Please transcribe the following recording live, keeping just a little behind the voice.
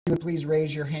you would please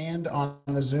raise your hand on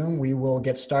the Zoom, we will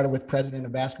get started with President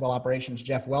of Basketball Operations,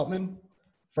 Jeff Weltman.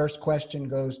 First question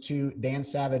goes to Dan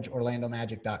Savage,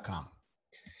 OrlandoMagic.com.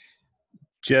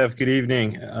 Jeff, good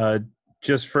evening.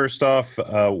 Just first off,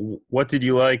 what did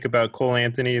you like about Cole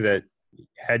Anthony that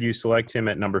had you select him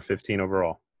at number 15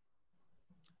 overall?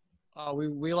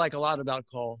 We like a lot about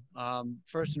Cole.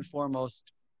 First and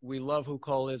foremost, we love who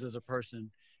Cole is as a person.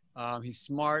 He's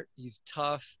smart, he's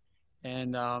tough,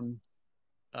 and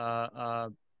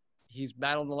he's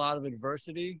battled a lot of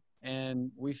adversity,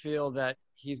 and we feel that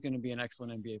he's going to be an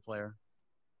excellent NBA player.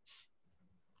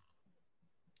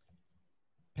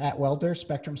 Pat Welter,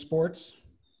 Spectrum Sports.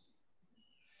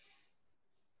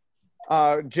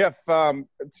 Jeff,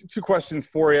 two questions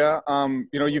for you.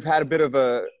 You've had a bit of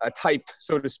a type,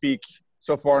 so to speak,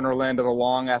 so far in Orlando, the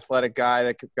long, athletic guy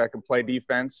that can play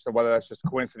defense. So whether that's just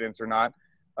coincidence or not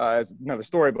is another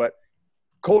story. But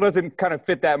Cole doesn't kind of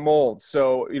fit that mold.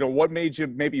 So, what made you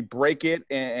maybe break it?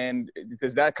 And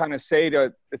does that kind of say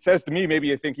to – it says to me maybe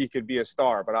you think he could be a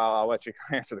star, but I'll let you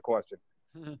answer the question.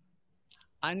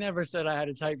 I never said I had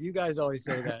a type. You guys always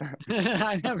say that.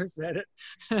 I never said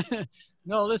it.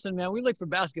 No, listen, man, we look for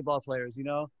basketball players,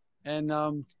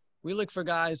 and we look for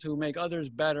guys who make others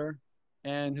better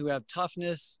and who have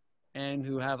toughness and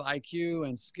who have IQ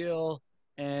and skill.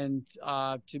 And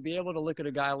to be able to look at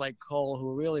a guy like Cole,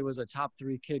 who really was a top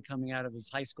 3 kid coming out of his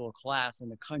high school class in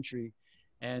the country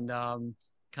and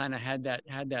kind of had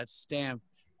that stamp,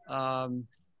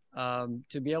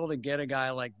 to be able to get a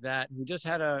guy like that who just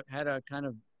had a kind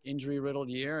of injury-riddled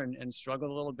year and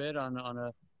struggled a little bit on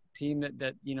a team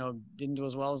that didn't do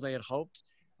as well as they had hoped.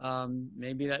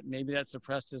 Maybe that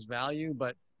suppressed his value,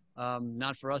 but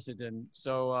not for us it didn't.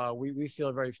 So we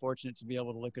feel very fortunate to be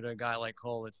able to look at a guy like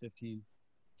Cole at 15.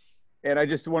 And I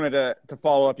just wanted to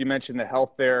follow up. You mentioned the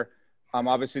health there.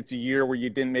 Obviously, it's a year where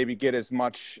you didn't maybe get as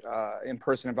much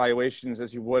in-person evaluations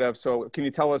as you would have. So can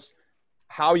you tell us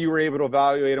how you were able to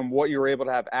evaluate him, what you were able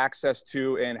to have access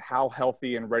to, and how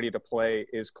healthy and ready to play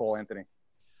is Cole Anthony?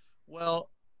 Well,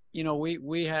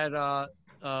 we had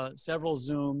several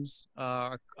Zooms,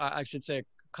 I should say a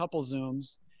couple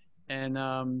Zooms,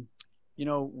 and,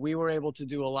 we were able to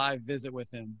do a live visit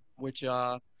with him, which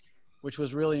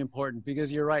was really important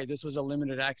because you're right, this was a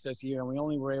limited access year, and we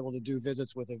only were able to do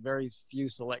visits with a very few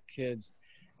select kids.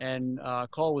 And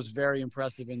Cole was very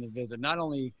impressive in the visit. Not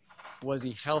only was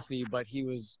he healthy, but he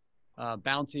was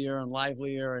bouncier and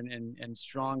livelier and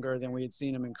stronger than we had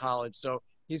seen him in college. So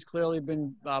he's clearly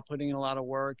been putting in a lot of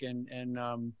work, and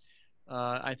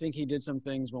I think he did some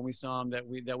things when we saw him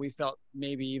that we felt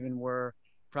maybe even were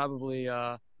probably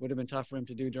would have been tough for him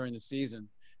to do during the season.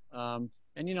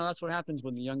 And that's what happens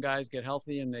when the young guys get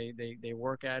healthy and they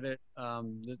work at it.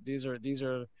 These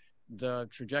are the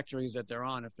trajectories that they're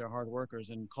on if they're hard workers.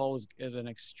 And Cole is an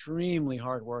extremely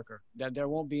hard worker. That there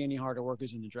won't be any harder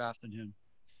workers in the draft than him.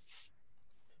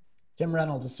 Tim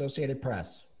Reynolds, Associated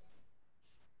Press.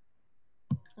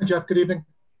 Hi, Jeff. Good evening.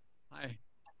 Hi.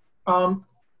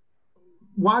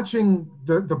 Watching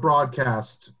the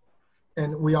broadcast,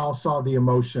 and we all saw the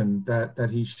emotion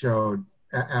that he showed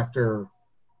after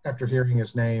hearing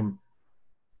his name.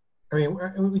 I mean,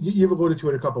 you've alluded to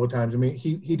it a couple of times. I mean,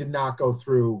 he did not go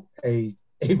through a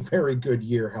very good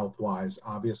year health-wise,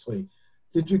 obviously.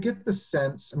 Did you get the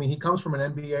sense, I mean, he comes from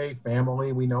an NBA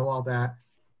family, we know all that.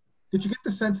 Did you get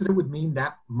the sense that it would mean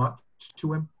that much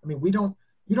to him? I mean,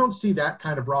 you don't see that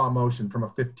kind of raw emotion from a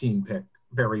 15 pick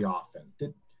very often.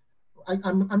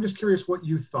 I'm just curious what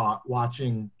you thought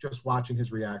watching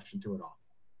his reaction to it all.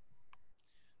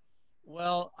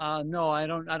 Well, no, I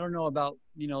don't know about,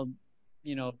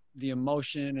 the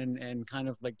emotion and kind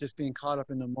of like just being caught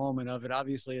up in the moment of it.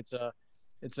 Obviously it's a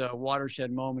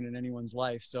watershed moment in anyone's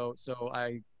life. So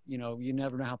you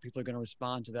never know how people are going to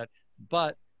respond to that,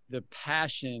 but the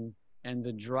passion and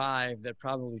the drive that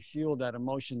probably fueled that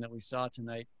emotion that we saw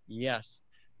tonight. Yes,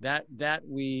 that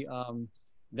we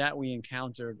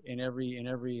encountered in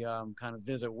every kind of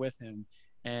visit with him.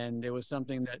 And it was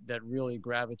something that really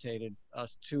gravitated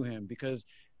us to him because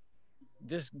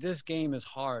this game is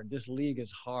hard. This league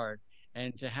is hard.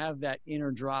 And to have that inner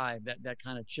drive, that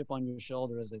kind of chip on your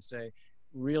shoulder, as they say,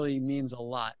 really means a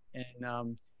lot.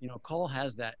 And, Cole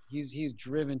has that. He's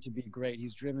driven to be great.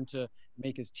 He's driven to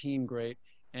make his team great.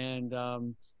 And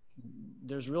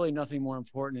there's really nothing more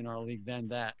important in our league than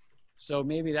that. So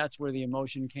maybe that's where the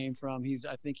emotion came from.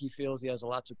 I think he feels he has a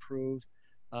lot to prove.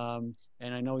 And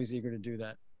I know he's eager to do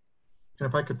that. And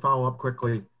if I could follow up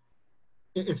quickly,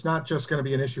 it's not just going to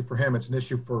be an issue for him. It's an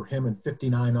issue for him and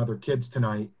 59 other kids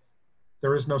tonight.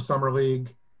 There is no summer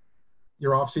league.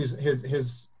 Your offseason,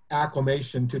 his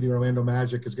acclimation to the Orlando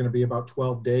Magic is going to be about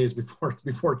 12 days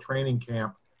before training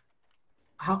camp.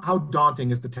 How daunting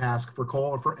is the task for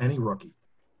Cole or for any rookie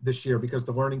this year, because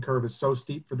the learning curve is so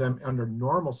steep for them under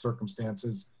normal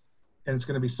circumstances, and it's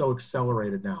going to be so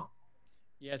accelerated now?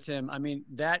 Yeah, Tim, I mean,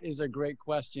 that is a great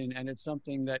question, and it's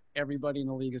something that everybody in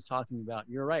the league is talking about.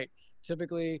 You're right.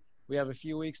 Typically, we have a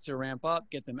few weeks to ramp up,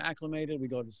 get them acclimated. We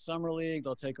go to summer league.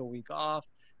 They'll take a week off.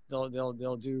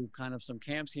 They'll do kind of some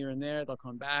camps here and there. They'll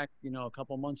come back, a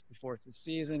couple months before the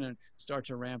season and start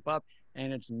to ramp up.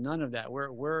 And it's none of that.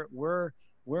 We're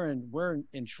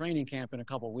in training camp in a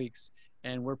couple weeks,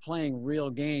 and we're playing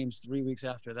real games 3 weeks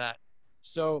after that.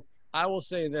 So I will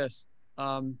say this: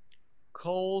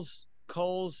 Cole's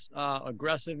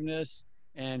aggressiveness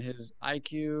and his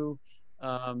IQ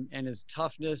and his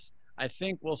toughness, I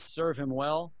think, will serve him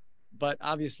well. But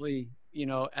obviously,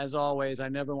 as always, I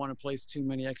never want to place too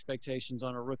many expectations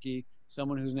on a rookie,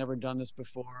 someone who's never done this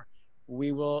before.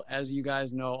 We will, as you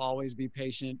guys know, always be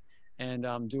patient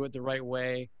and do it the right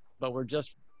way. But we're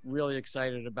just really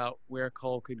excited about where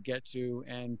Cole could get to,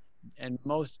 and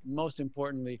most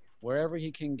importantly, wherever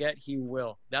he can get, he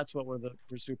will. That's what we're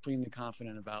supremely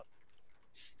confident about.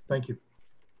 Thank you.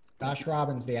 Josh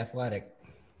Robbins, The Athletic.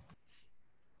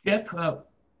 Jeff,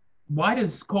 why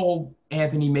does Cole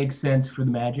Anthony make sense for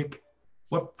the Magic?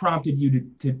 What prompted you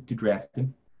to draft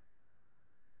him?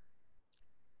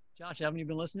 Josh, haven't you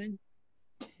been listening?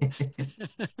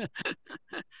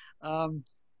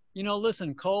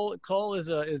 Listen, Cole is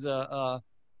a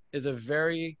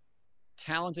very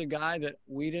talented guy that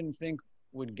we didn't think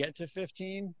would get to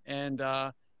 15, and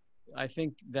I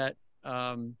think that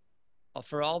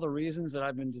for all the reasons that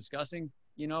I've been discussing,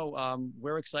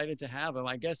 we're excited to have him.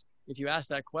 I guess if you ask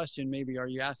that question, maybe are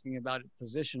you asking about it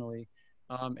positionally?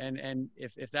 And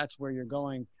if that's where you're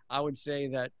going, I would say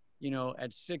that,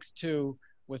 at 6'2",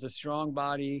 with a strong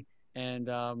body and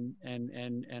a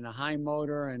high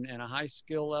motor and a high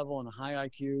skill level and a high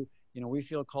IQ, we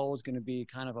feel Cole is going to be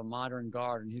kind of a modern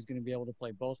guard, and he's going to be able to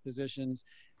play both positions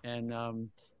and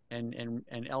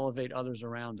elevate others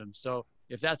around him. So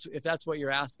if that's what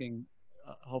you're asking,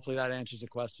 hopefully that answers the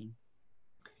question.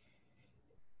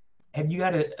 Have you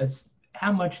got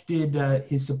how much did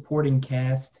his supporting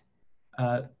cast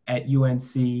at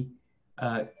UNC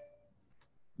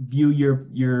view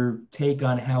your take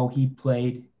on how he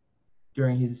played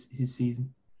during his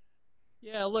season?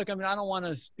 Yeah, look, I mean, I don't want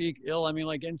to speak ill. I mean,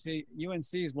 like UNC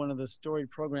is one of the storied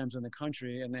programs in the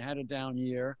country, and they had a down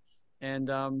year. And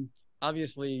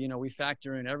obviously, we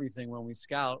factor in everything when we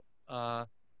scout, the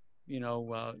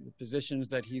positions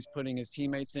that he's putting his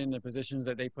teammates in, the positions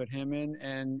that they put him in.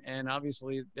 And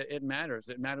obviously it matters.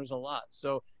 It matters a lot.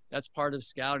 So that's part of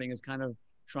scouting, is kind of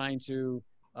trying to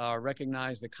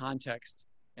recognize the context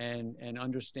and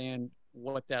understand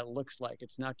what that looks like.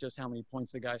 It's not just how many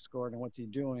points the guy scored and what's he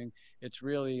doing. It's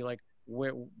really like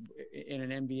where in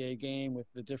an NBA game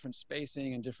with the different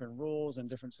spacing and different rules and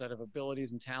different set of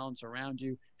abilities and talents around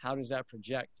you, how does that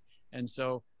project? And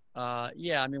so, I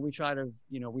mean, we try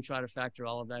to factor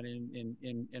all of that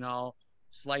in all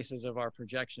slices of our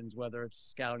projections, whether it's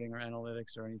scouting or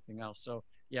analytics or anything else. So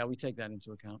yeah, we take that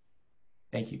into account.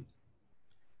 Thank you.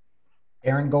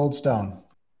 Aaron Goldstone.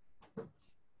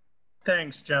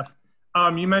 Thanks, Jeff.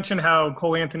 You mentioned how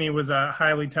Cole Anthony was a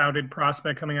highly touted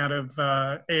prospect coming out of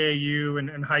AAU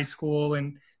and high school,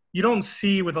 and you don't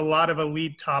see with a lot of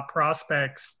elite top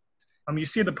prospects, you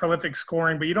see the prolific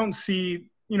scoring, but you don't see,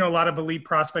 a lot of elite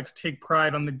prospects take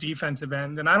pride on the defensive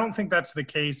end. And I don't think that's the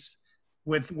case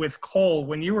with Cole.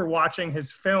 When you were watching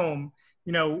his film,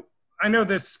 I know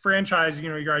this franchise,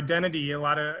 your identity, a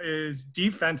lot of is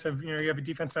defensive, you have a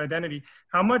defensive identity.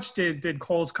 How much did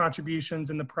Cole's contributions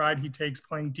and the pride he takes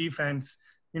playing defense,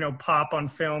 pop on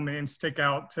film and stick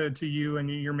out to you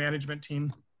and your management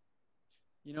team?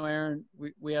 Aaron,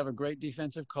 we have a great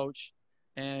defensive coach,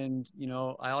 and,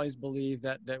 I always believe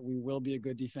that we will be a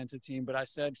good defensive team. But I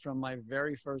said from my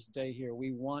very first day here,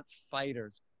 we want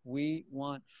fighters. We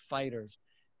want fighters.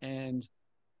 And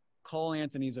Cole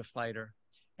Anthony's a fighter.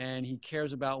 And he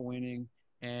cares about winning,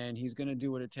 and he's going to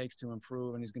do what it takes to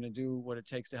improve, and he's going to do what it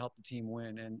takes to help the team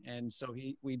win. And so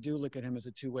we do look at him as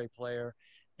a two-way player,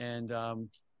 and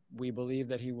we believe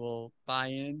that he will buy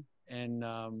in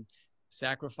and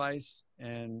sacrifice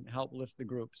and help lift the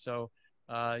group. So,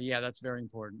 that's very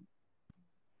important.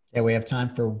 Okay, we have time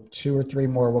for 2 or 3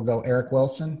 more. We'll go Eric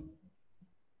Wilson.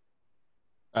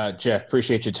 Jeff,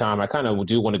 appreciate your time. I kind of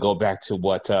do want to go back to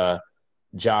what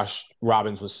Josh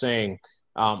Robbins was saying.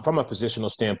 From a positional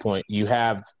standpoint, you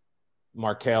have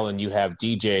Markelle and you have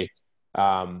DJ.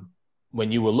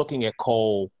 When you were looking at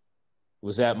Cole,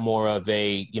 was that more of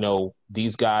a,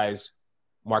 these guys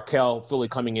Markel fully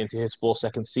coming into his full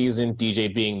second season,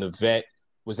 DJ being the vet.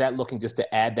 Was that looking just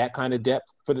to add that kind of depth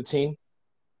for the team?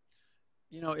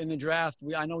 You know, in the draft,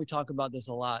 I know we talk about this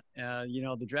a lot. You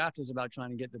know, the draft is about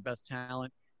trying to get the best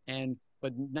talent,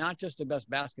 but not just the best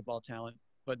basketball talent,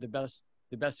 but the best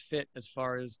fit as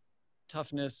far as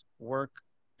toughness, work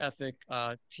ethic,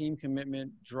 team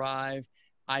commitment, drive,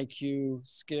 IQ,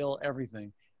 skill,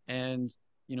 everything. And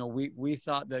you know, we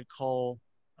thought that Cole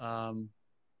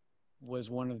was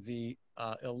one of the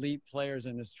elite players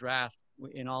in this draft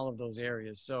in all of those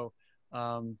areas. So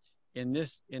in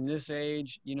this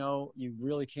age, you know, you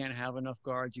really can't have enough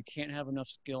guards. You can't have enough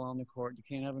skill on the court. You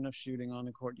can't have enough shooting on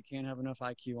the court. You can't have enough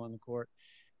IQ on the court.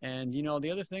 And, you know,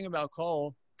 the other thing about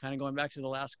Cole, kind of going back to the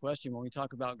last question, when we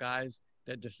talk about guys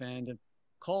that defend, and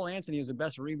Cole Anthony is the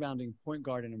best rebounding point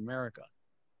guard in America.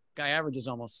 Guy averages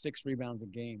almost 6 rebounds a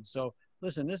game. So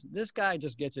listen, this guy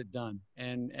just gets it done.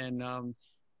 And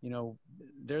you know,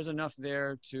 there's enough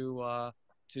there to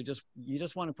you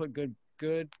just want to put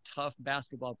good, tough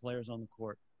basketball players on the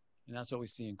court. And that's what we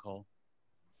see in Cole.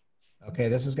 Okay,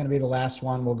 this is going to be the last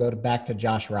one. We'll go back to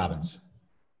Josh Robbins.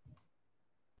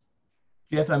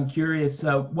 Jeff, I'm curious,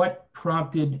 what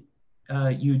prompted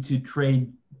you to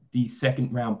trade the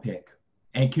second round pick?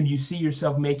 And can you see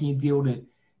yourself making a deal to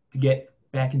get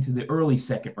back into the early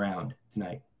second round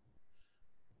tonight?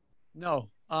 No,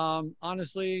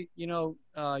 honestly, you know,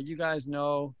 you guys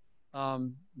know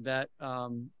that,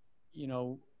 you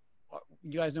know,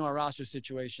 you guys know our roster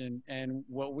situation, and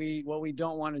what we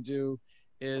don't want to do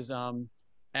is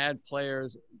add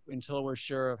players until we're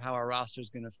sure of how our roster is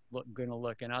going to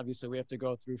look. And obviously, we have to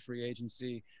go through free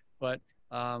agency, but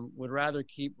would rather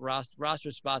keep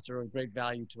roster spots are of great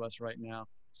value to us right now.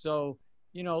 So,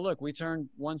 you know, look, we turned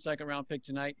 1 second-round pick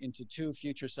tonight into 2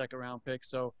 future second-round picks.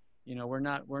 So, you know, we're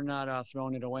not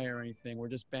throwing it away or anything. We're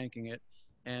just banking it,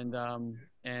 and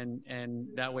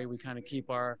that way we kind of keep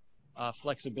our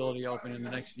flexibility open in the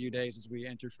next few days as we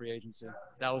enter free agency.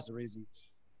 That was the reason.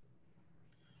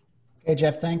 Okay,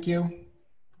 Jeff, thank you.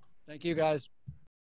 Thank you, guys.